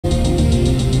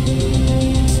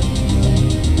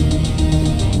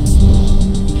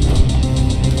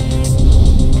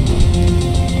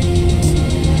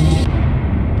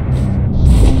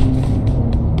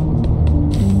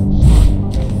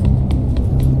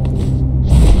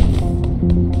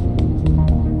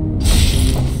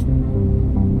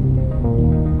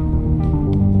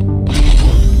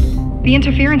The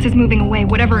interference is moving away,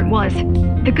 whatever it was.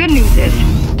 The good news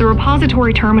is, the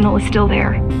repository terminal is still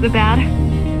there. The bad?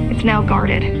 It's now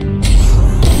guarded.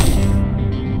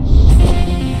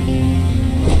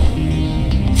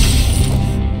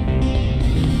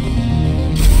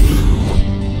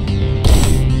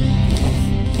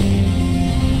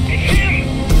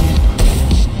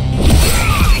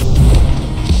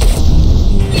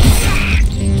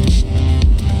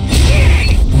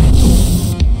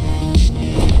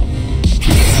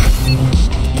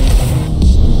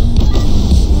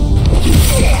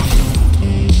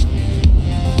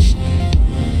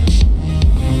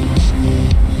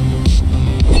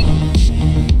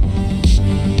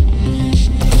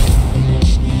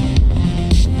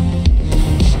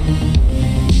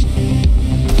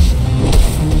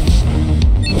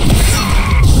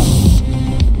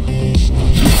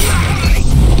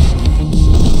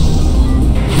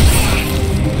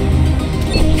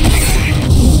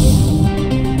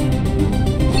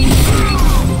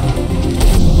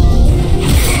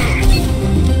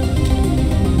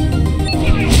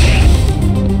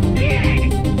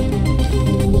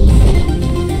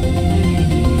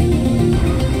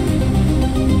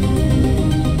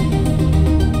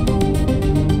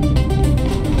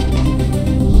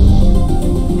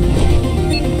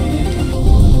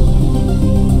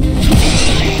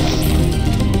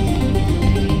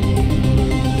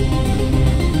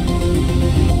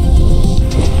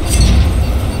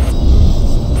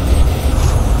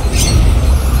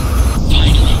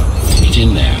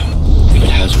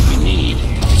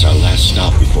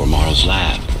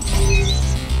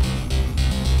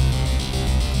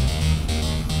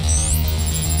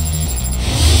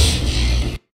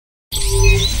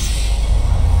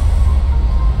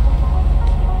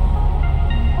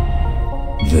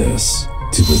 This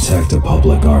to protect a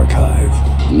public archive.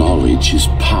 Knowledge is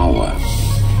power,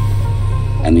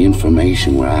 and the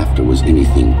information we're after was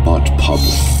anything but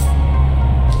public.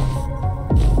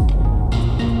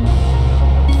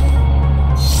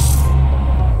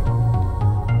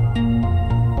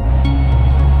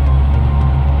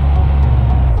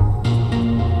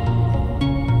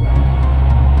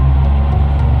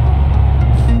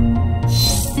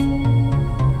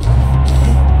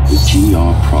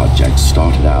 Project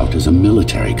started out as a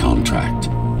military contract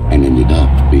and ended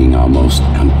up being our most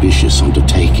ambitious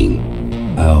undertaking.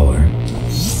 Our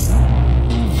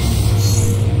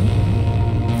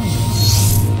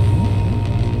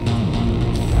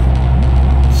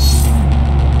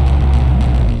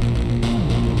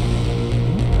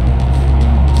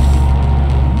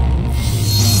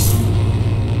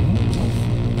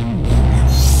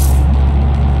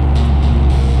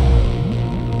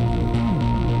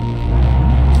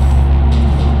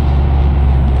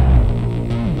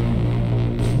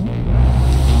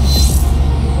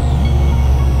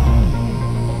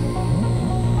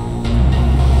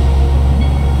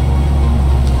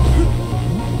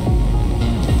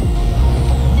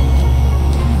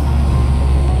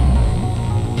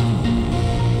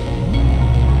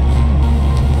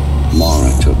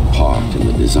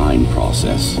design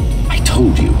process. I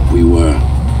told you we were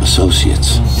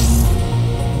associates.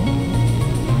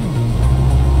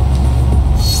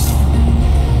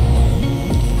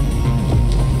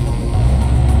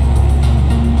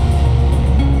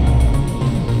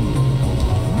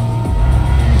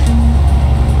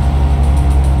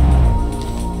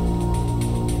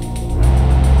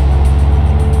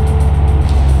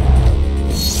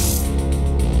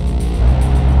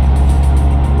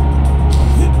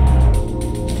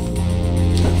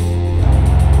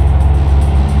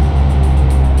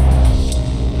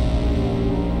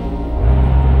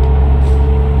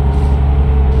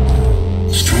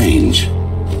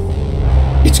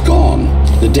 It's gone.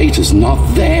 The data's not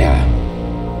there.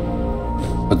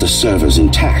 But the server's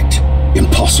intact.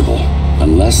 Impossible.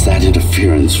 Unless that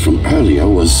interference from earlier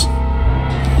was...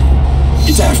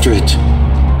 It's after it.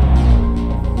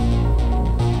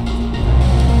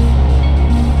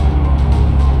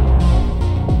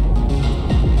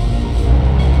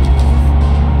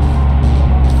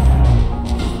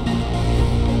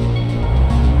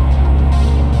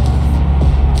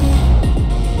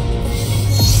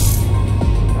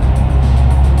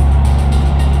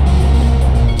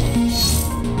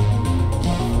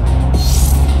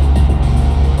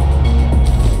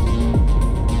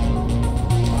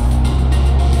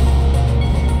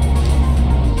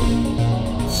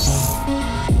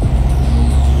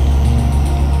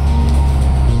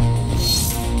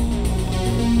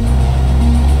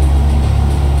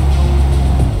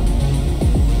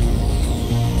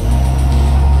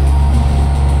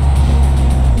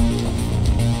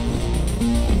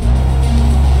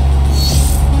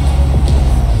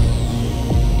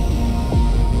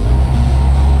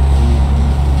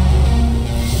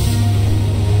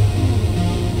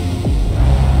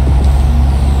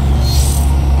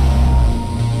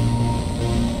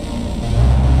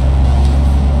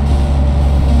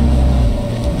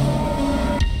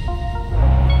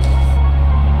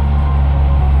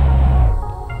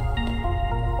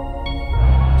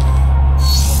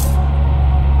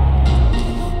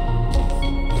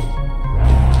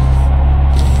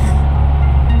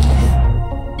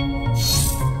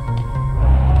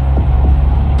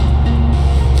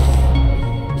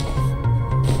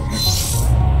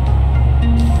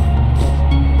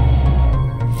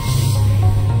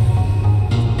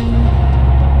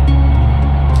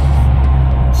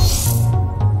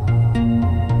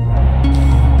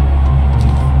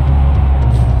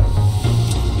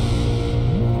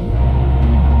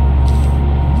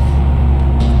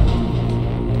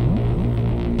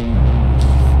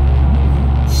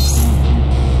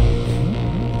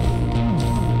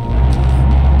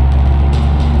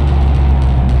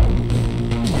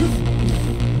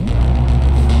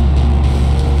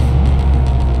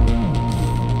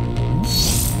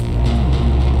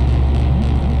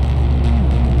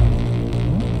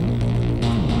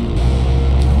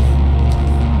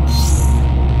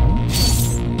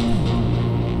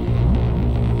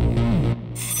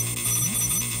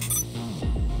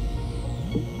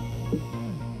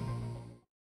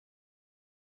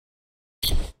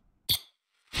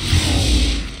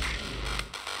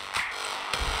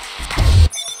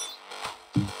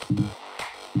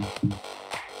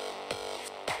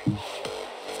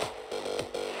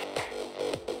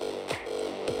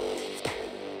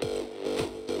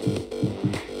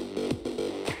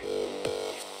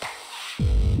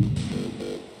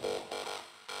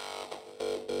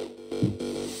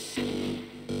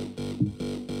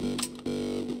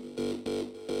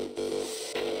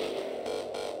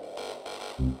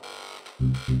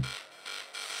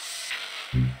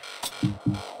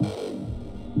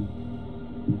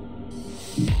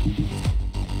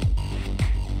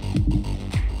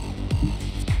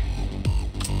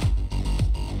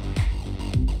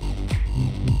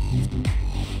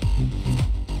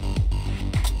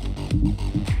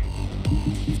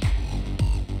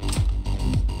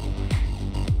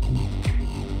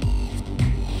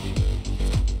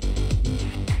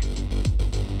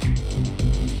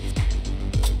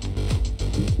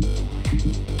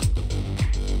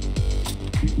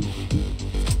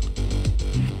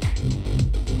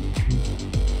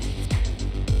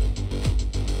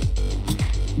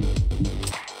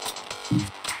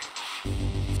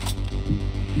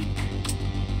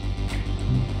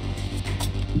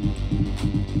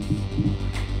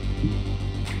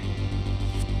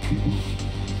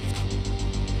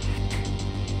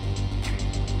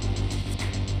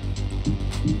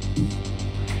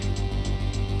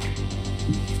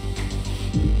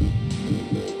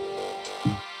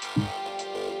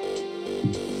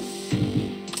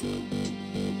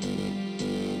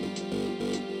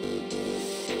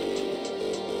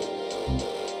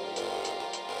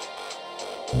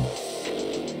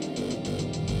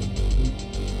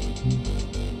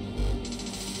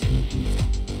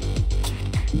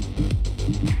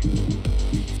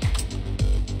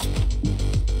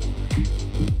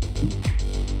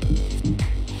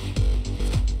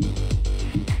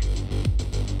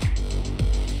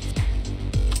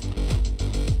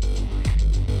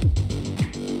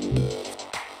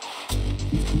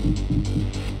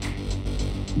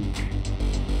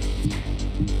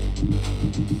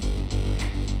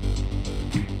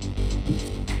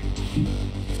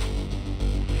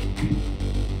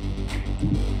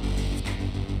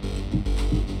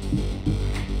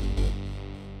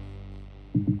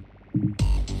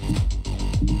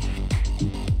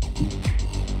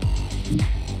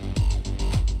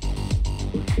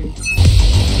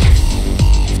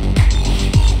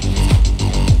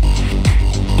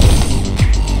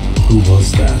 Who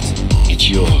was that? It's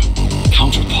your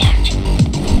counterpart.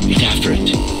 Get after it.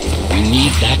 We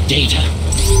need that data.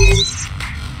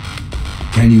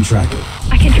 Can you track it?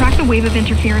 I can track the wave of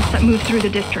interference that moves through the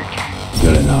district.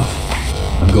 Good enough.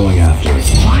 I'm going after it.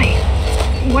 Why?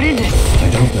 What is it? I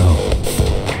don't know.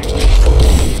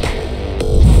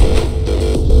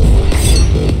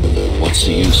 What's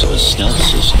the use of a stealth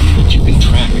system that you can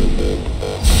track?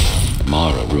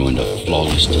 Mara ruined a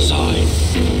flawless design.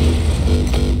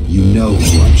 You know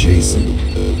who I'm chasing.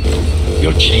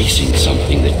 You're chasing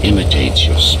something that imitates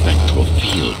your spectral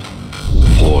field.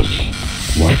 Poorly.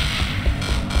 What?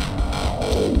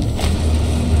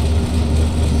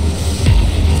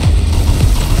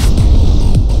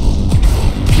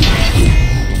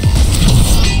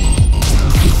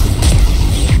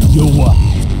 Yo, what?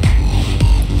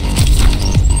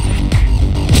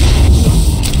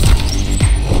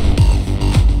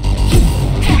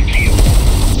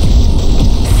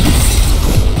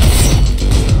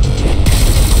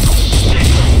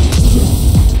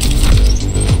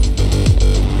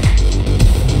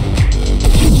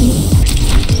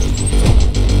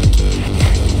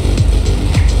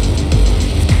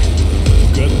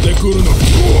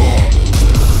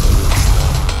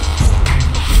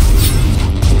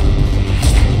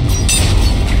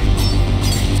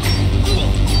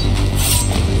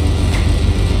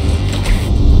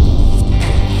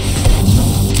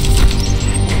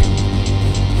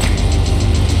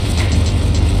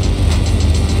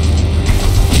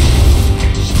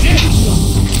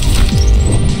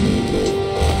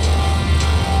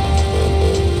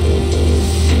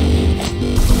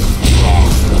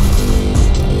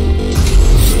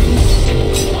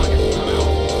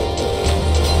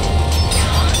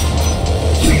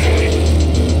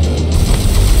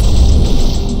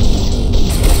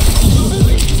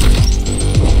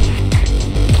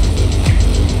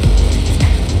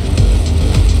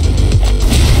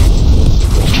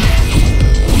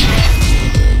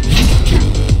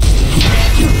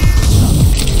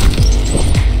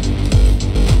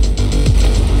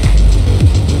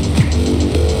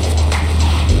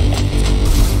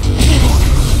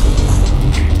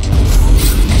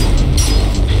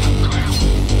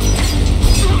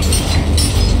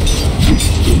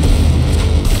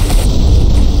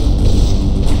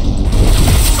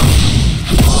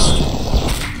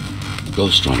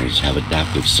 Ghostrunners have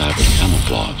adaptive cyber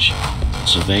camouflage.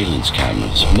 Surveillance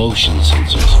cameras, motion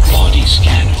sensors, body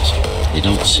scanners. They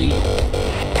don't see you.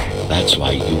 That's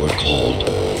why you were called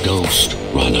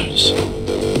Ghostrunners.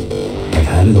 I've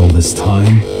had it all this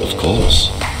time? Of course.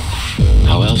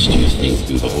 How else do you think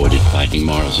you've avoided fighting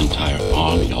Mara's entire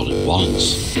army all at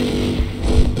once?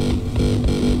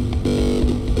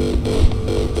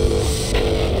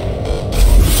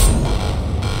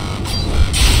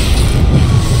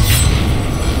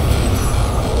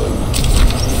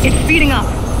 It's speeding up,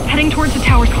 heading towards the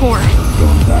tower's core.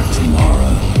 Going back to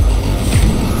Mara.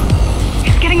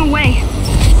 It's getting away.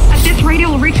 At this rate, it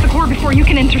will reach the core before you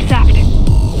can intercept.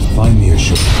 Find me a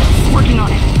ship. Working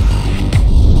on it.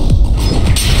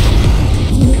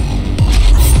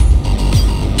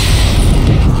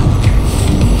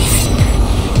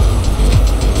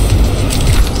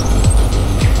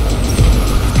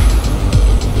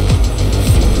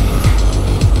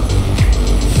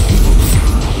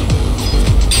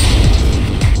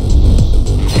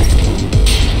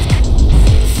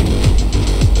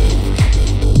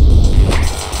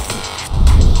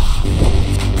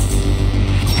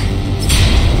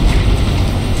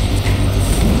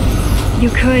 You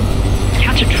could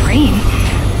catch a train.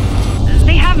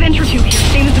 They have Entratube here,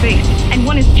 same as the base, and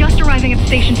one is just arriving at the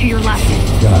station to your left.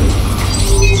 Got it.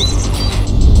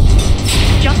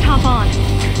 Just hop on.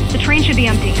 The train should be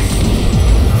empty.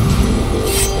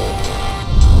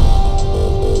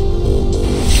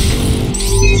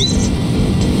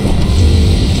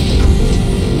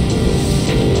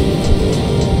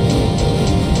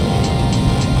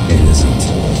 It isn't.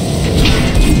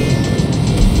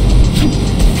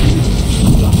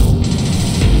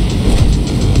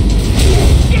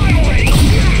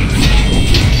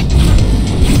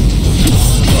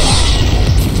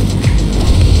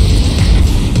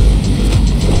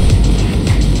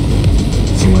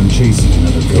 Chasing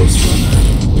another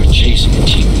Ghostrunner. You're chasing a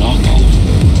cheap knockoff.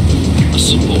 A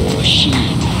simple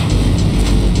machine.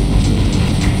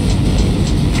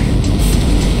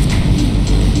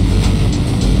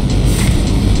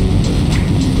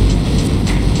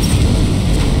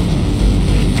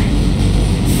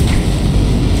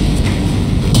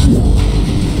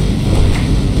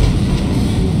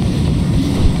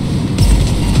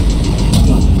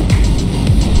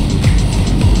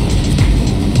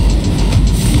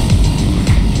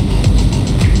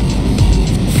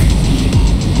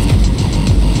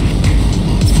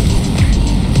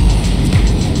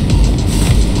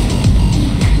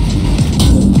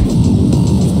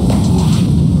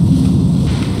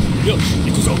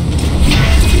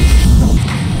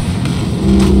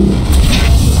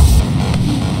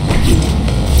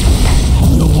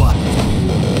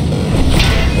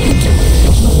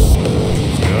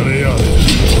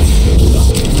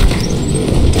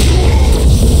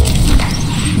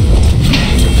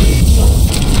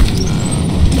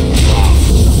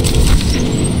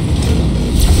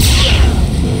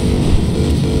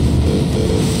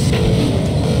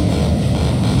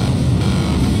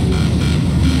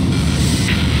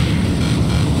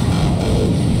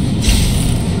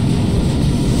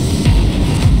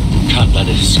 Let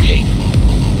it escape.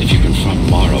 If you confront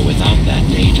Mara without that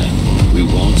data, we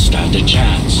won't stand a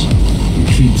chance. You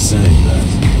keep saying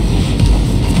that.